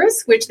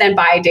brokers, which then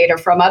buy data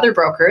from other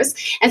brokers.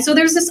 And so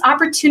there's this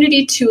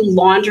opportunity to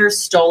launder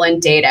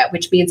stolen data,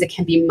 which means it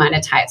can be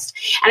monetized.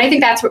 And I think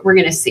that's what we're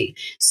going to see.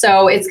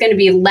 So it's going to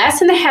be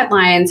less in the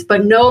headlines,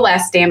 but no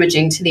less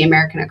damaging to the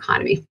American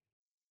economy.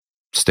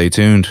 Stay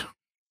tuned.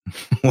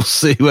 We'll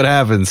see what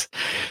happens.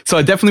 So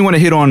I definitely want to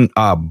hit on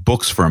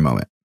books for a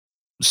moment.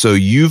 So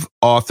you've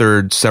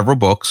authored several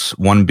books,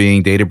 one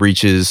being Data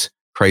Breaches,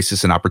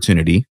 Crisis and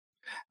Opportunity.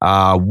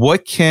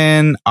 What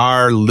can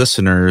our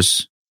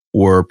listeners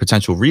or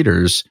potential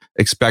readers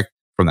expect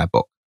from that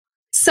book?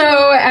 So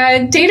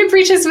data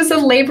breaches was a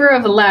labor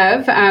of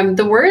love.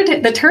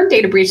 The term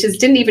data breaches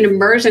didn't even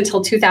emerge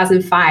until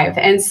 2005.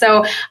 And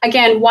so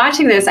again,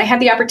 watching this, I had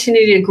the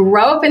opportunity to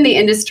grow up in the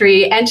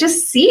industry and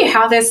just see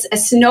how this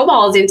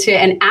snowballs into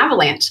an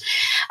avalanche.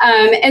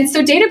 And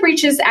so data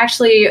breaches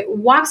actually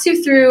walks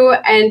you through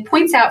and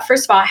points out,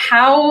 first of all,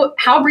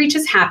 how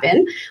breaches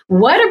happen,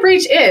 what a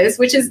breach is,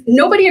 which is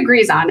nobody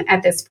agrees on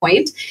at this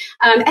point,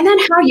 and then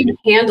how you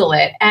handle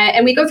it.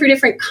 And we go through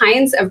different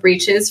kinds of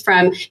breaches,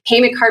 from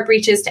payment card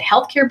breaches to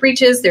healthcare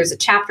breaches. There's a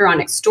chapter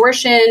on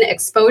extortion,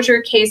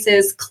 exposure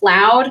cases,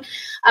 cloud.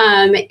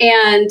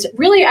 And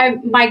really,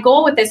 my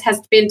goal with this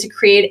has been to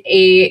create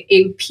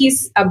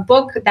a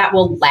book that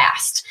will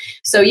last.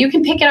 So you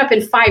can pick it up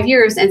in 5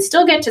 years and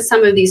still get to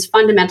some of these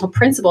fundamental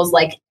principles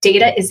like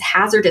data is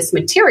hazardous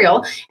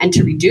material. And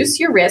to reduce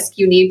your risk,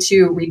 you need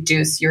to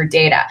reduce your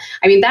data.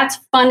 I mean, that's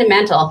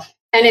fundamental.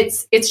 And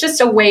it's just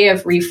a way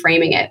of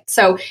reframing it.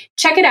 So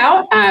check it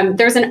out.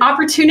 There's an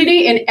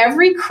opportunity in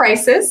every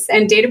crisis,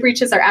 and data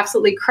breaches are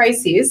absolutely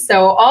crises.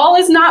 So all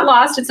is not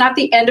lost. It's not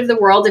the end of the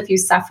world if you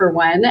suffer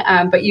one,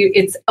 but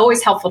it's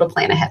always helpful to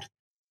plan ahead.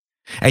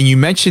 And you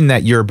mentioned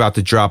that you're about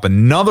to drop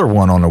another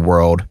one on the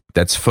world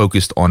that's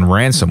focused on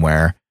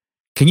ransomware.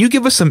 Can you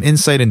give us some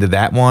insight into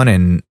that one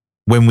and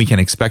when we can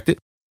expect it?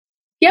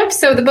 Yep.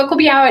 So the book will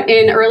be out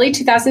in early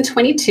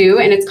 2022,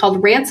 and it's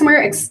called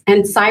Ransomware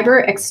and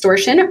Cyber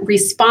Extortion,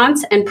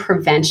 Response and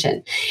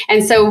Prevention.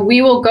 And so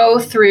we will go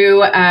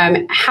through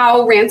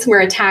how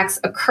ransomware attacks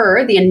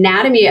occur, the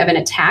anatomy of an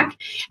attack,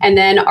 and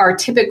then our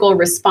typical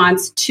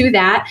response to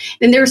that.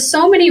 And there are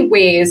so many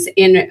ways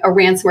in a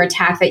ransomware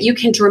attack that you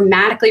can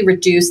dramatically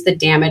reduce the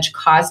damage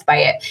caused by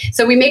it.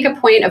 So we make a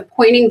point of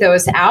pointing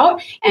those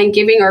out and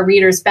giving our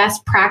readers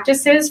best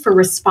practices for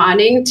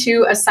responding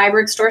to a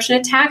cyber extortion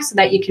attack so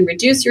that you can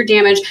reduce your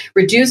damage,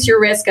 reduce your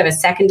risk of a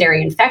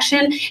secondary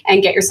infection,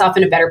 and get yourself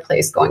in a better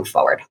place going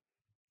forward.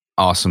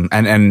 Awesome.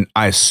 And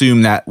I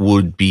assume that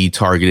would be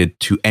targeted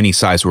to any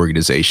size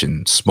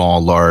organization, small,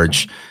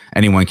 large,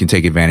 anyone can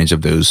take advantage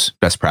of those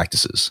best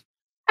practices.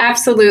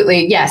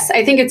 Absolutely. Yes.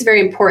 I think it's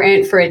very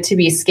important for it to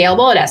be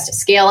scalable. It has to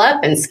scale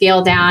up and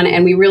scale down.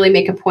 And we really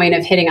make a point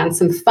of hitting on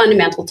some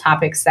fundamental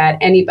topics that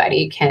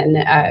anybody can,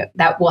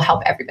 that will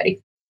help everybody.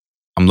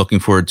 I'm looking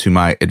forward to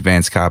my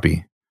advanced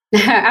copy.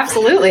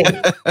 Absolutely.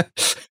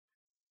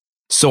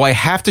 So I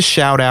have to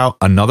shout out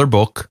another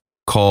book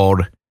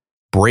called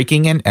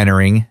Breaking and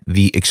Entering,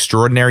 The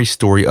Extraordinary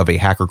Story of a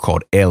Hacker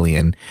Called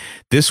Alien.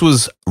 This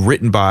was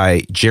written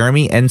by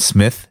Jeremy N.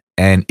 Smith,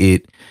 and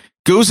it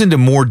goes into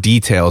more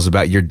details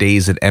about your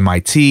days at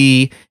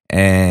MIT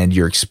and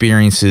your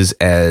experiences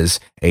as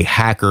a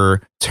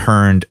hacker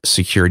turned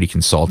security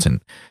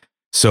consultant.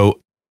 So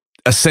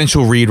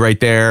essential read right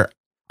there.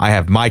 I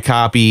have my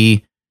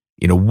copy.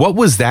 You know, what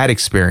was that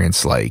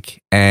experience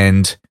like?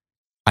 And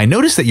I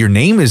noticed that your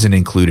name isn't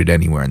included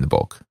anywhere in the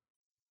book.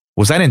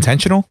 Was that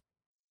intentional?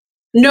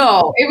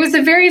 No, it was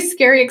a very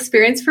scary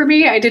experience for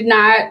me. I did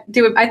not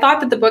do it. I thought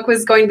that the book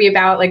was going to be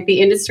about like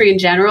the industry in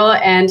general.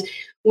 And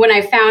when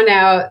I found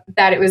out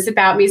that it was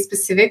about me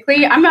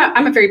specifically, I'm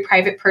a very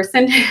private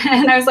person.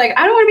 And I was like,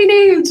 I don't want to be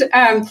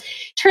named.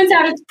 Turns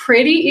out it's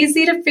pretty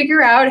easy to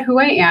figure out who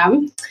I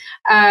am.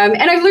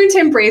 And I've learned to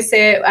embrace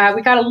it.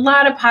 We got a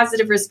lot of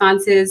positive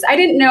responses. I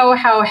didn't know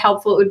how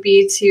helpful it would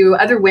be to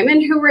other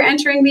women who were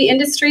entering the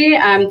industry.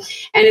 And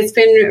it's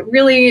been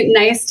really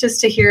nice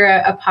just to hear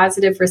a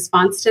positive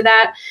response to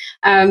that.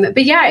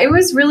 But yeah, it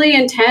was really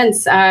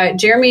intense.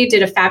 Jeremy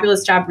did a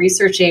fabulous job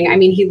researching. I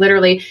mean, he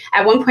literally,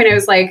 at one point I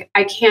was like,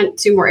 I can't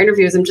do more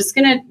interviews. I'm just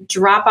going to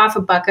drop off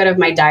a bucket of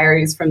my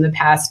diaries from the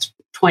past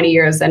 20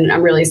 years, and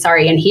I'm really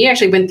sorry. And he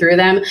actually went through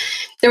them.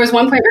 There was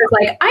one point where I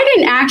was like, I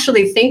didn't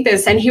actually think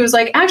this. And he was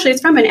like, actually,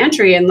 it's from an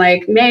entry in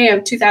like May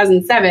of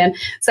 2007.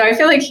 So I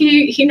feel like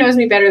he knows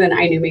me better than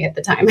I knew me at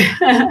the time.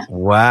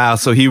 Wow.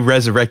 So he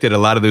resurrected a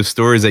lot of those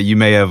stories that you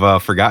may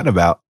have forgotten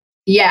about.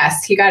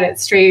 Yes, he got it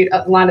straight.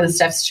 A lot of the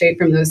stuff straight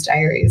from those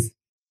diaries.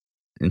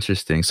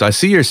 Interesting. So I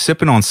see you're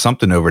sipping on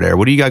something over there.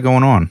 What do you got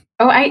going on?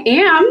 Oh, I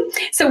am.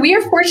 So we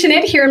are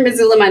fortunate here in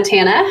Missoula,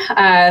 Montana,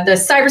 the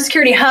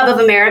cybersecurity hub of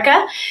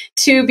America,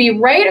 to be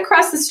right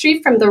across the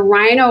street from the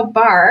Rhino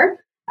Bar.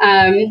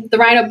 The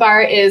Rhino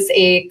Bar is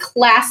a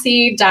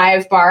classy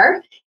dive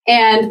bar,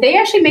 and they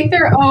actually make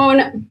their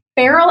own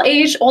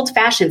barrel-aged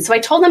old-fashioned. So I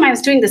told them I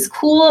was doing this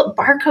cool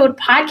barcode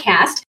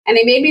podcast, and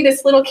they made me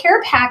this little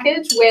care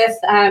package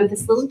with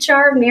this little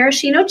jar of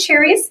maraschino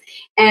cherries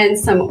and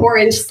some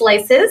orange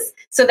slices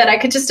so that I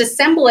could just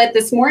assemble it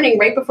this morning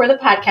right before the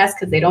podcast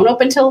because they don't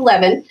open till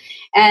 11.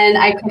 And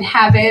I could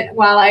have it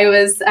while I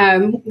was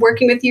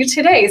working with you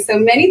today. So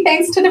many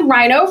thanks to the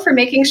Rhino for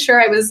making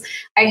sure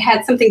I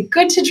had something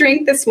good to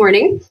drink this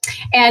morning.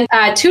 And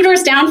 2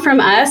 doors down from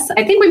us,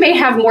 I think we may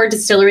have more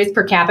distilleries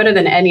per capita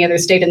than any other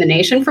state in the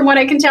nation, from what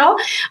I can tell.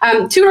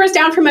 2 doors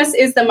down from us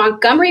is the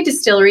Montgomery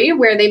Distillery,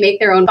 where they make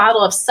their own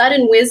bottle of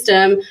Sudden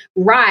Wisdom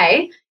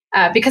rye,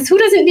 because who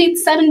doesn't need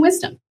sudden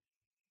wisdom?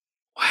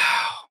 Wow.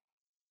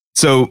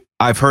 So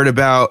I've heard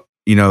about,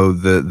 you know,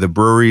 the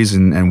breweries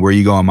and where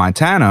you go in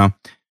Montana.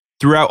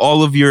 Throughout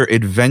all of your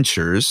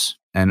adventures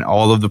and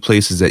all of the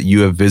places that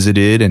you have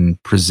visited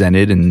and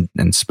presented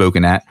and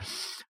spoken at,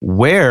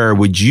 where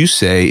would you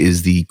say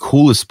is the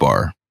coolest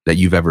bar that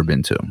you've ever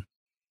been to?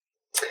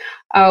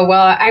 Oh,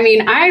 well, I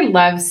mean, I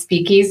love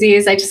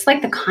speakeasies. I just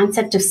like the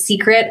concept of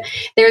secret.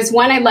 There's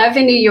one I love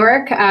in New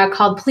York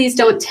called Please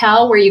Don't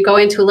Tell, where you go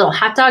into a little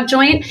hot dog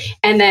joint.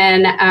 And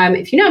then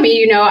if you know me,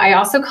 you know I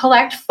also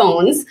collect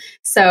phones.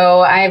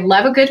 So I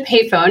love a good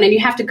payphone. And you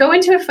have to go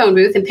into a phone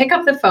booth and pick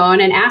up the phone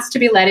and ask to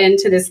be let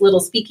into this little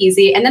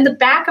speakeasy. And then the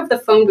back of the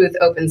phone booth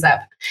opens up.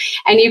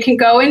 And you can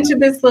go into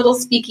this little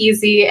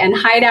speakeasy and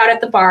hide out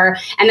at the bar.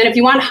 And then if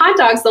you want hot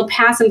dogs, they'll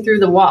pass them through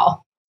the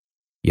wall.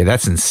 Yeah,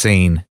 that's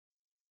insane.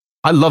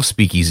 I love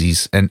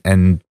speakeasies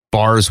and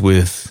bars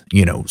with,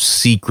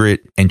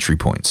 secret entry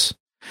points.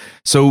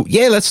 So,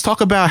 yeah, let's talk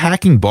about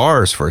hacking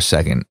bars for a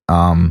second.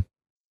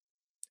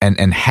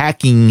 And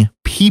hacking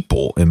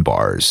people in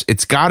bars.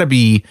 It's got to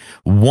be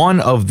one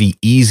of the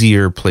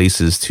easier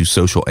places to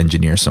social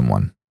engineer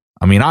someone.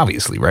 I mean,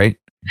 obviously, right?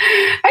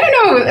 I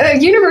don't know.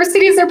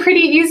 Universities are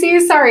pretty easy.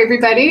 Sorry,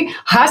 everybody.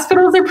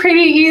 Hospitals are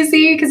pretty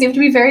easy because you have to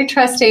be very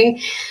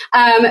trusting.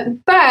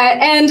 And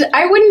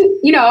I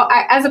wouldn't,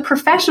 as a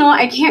professional,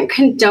 I can't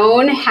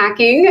condone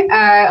hacking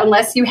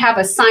unless you have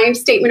a signed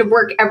statement of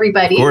work,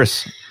 everybody. Of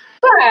course.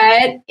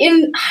 But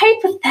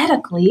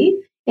hypothetically,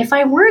 if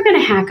I were going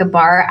to hack a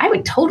bar, I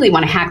would totally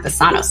want to hack the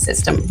Sonos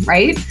system,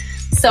 right?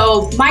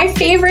 So my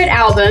favorite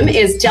album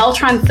is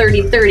Deltron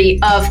 3030,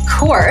 of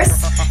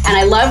course, and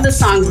I love the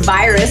song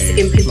Virus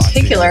in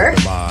particular.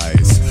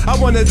 I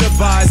want to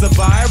devise a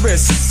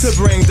virus to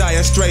bring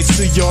dire straits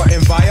to your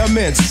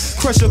environment.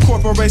 Crush your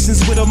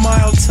corporations with a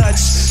mild touch.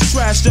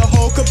 Trash the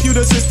whole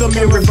computer system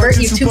and revert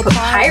you to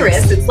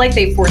papyrus. It's like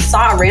they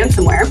foresaw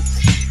ransomware.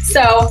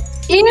 So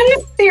in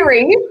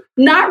theory,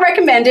 not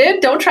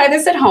recommended. Don't try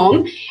this at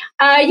home.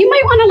 You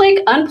might want to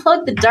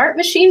unplug the Dart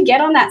machine, get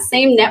on that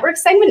same network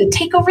segment, and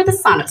take over the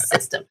Sonos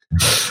system.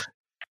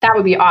 That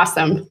would be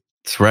awesome.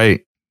 That's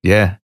right.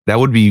 Yeah, that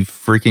would be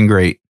freaking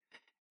great.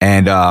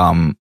 And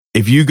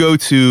if you go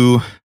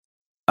to,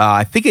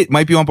 I think it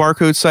might be on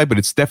Barcode's site, but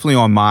it's definitely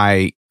on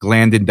my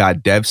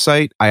glandon.dev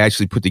site. I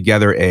actually put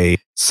together a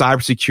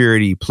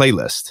cybersecurity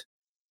playlist,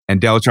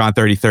 and Deltron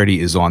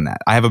 3030 is on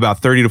that. I have about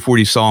 30 to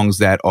 40 songs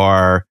that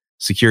are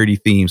security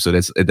themed, so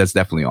that's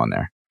definitely on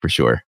there for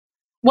sure.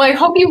 Well, I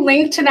hope you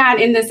link to that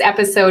in this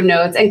episode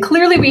notes. And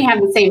clearly we have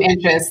the same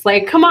interests.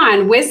 Come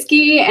on,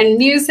 whiskey and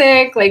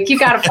music, you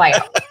got to fly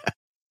out.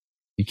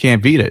 You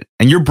can't beat it.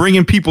 And you're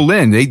bringing people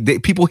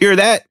in. People hear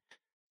that.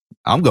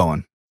 I'm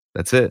going.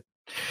 That's it.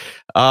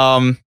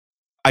 I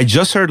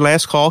just heard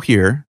Last Call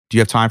here. Do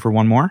you have time for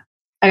one more?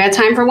 I got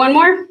time for one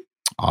more.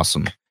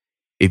 Awesome.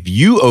 If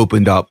you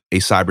opened up a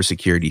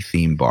cybersecurity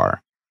theme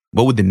bar,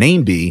 what would the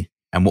name be?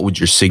 And what would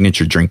your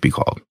signature drink be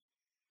called?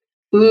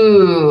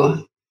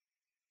 Ooh.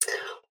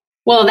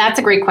 Well, that's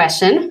a great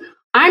question.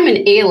 I'm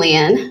an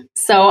alien,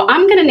 so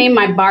I'm going to name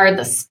my bar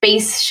the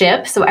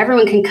Spaceship so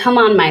everyone can come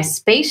on my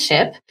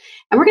spaceship,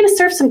 and we're going to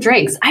serve some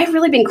drinks. I've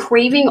really been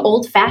craving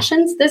old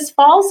fashions this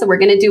fall, so we're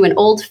going to do an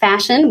old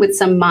fashioned with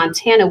some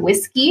Montana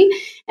whiskey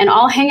and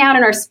all hang out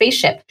in our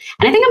spaceship.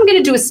 And I think I'm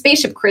going to do a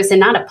spaceship, Chris, and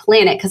not a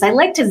planet, because I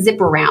like to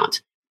zip around.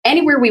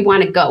 Anywhere we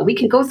want to go. We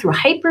can go through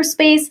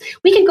hyperspace.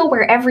 We can go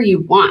wherever you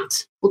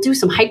want. We'll do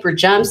some hyper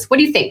jumps. What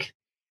do you think?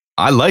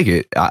 I like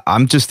it.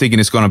 I'm just thinking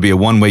it's going to be a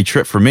one-way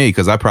trip for me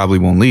because I probably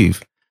won't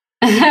leave.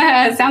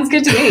 Sounds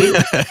good to me.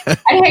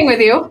 I'd hang with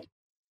you.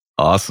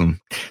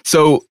 Awesome.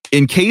 So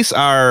in case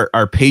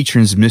our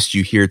patrons missed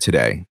you here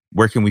today,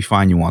 where can we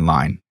find you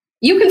online?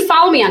 You can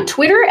follow me on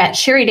Twitter at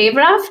Sherri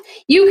Davidoff.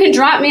 You can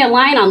drop me a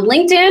line on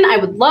LinkedIn. I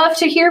would love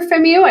to hear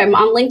from you. I'm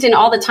on LinkedIn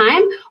all the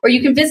time. Or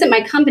you can visit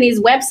my company's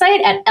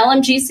website at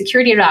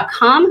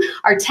lmgsecurity.com.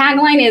 Our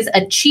tagline is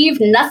Achieve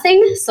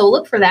Nothing. So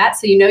look for that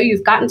so you know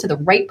you've gotten to the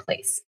right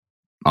place.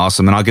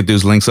 Awesome. And I'll get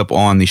those links up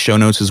on the show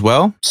notes as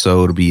well.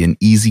 So it'll be an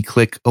easy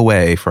click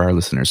away for our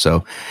listeners.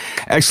 So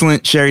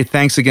excellent. Sherri,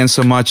 thanks again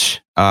so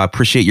much.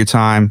 Appreciate your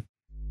time.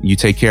 You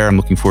take care. I'm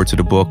looking forward to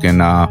the book and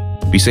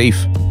be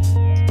safe.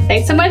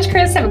 Thanks so much,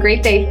 Chris. Have a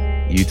great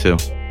day. You too.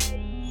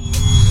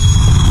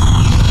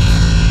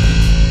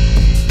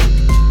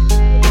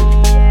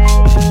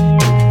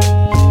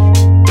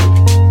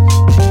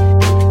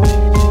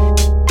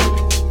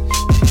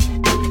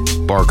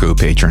 Barcode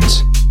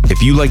patrons,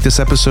 if you like this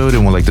episode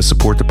and would like to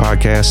support the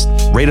podcast,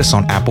 rate us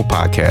on Apple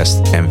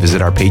Podcasts and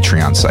visit our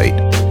Patreon site,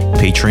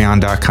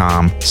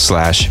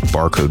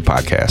 patreon.com/barcode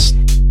podcast.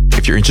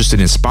 If you're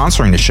interested in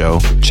sponsoring the show,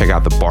 check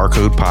out the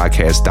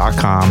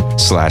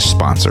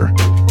barcodepodcast.com/sponsor.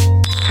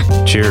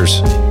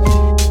 Cheers.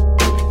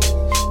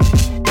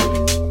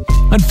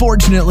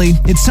 Unfortunately,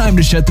 it's time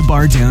to shut the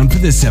bar down for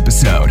this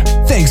episode.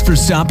 Thanks for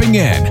stopping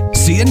in.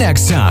 See you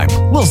next time.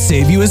 We'll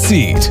save you a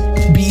seat.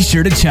 Be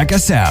sure to check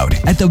us out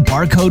at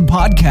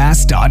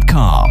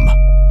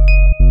thebarcodepodcast.com.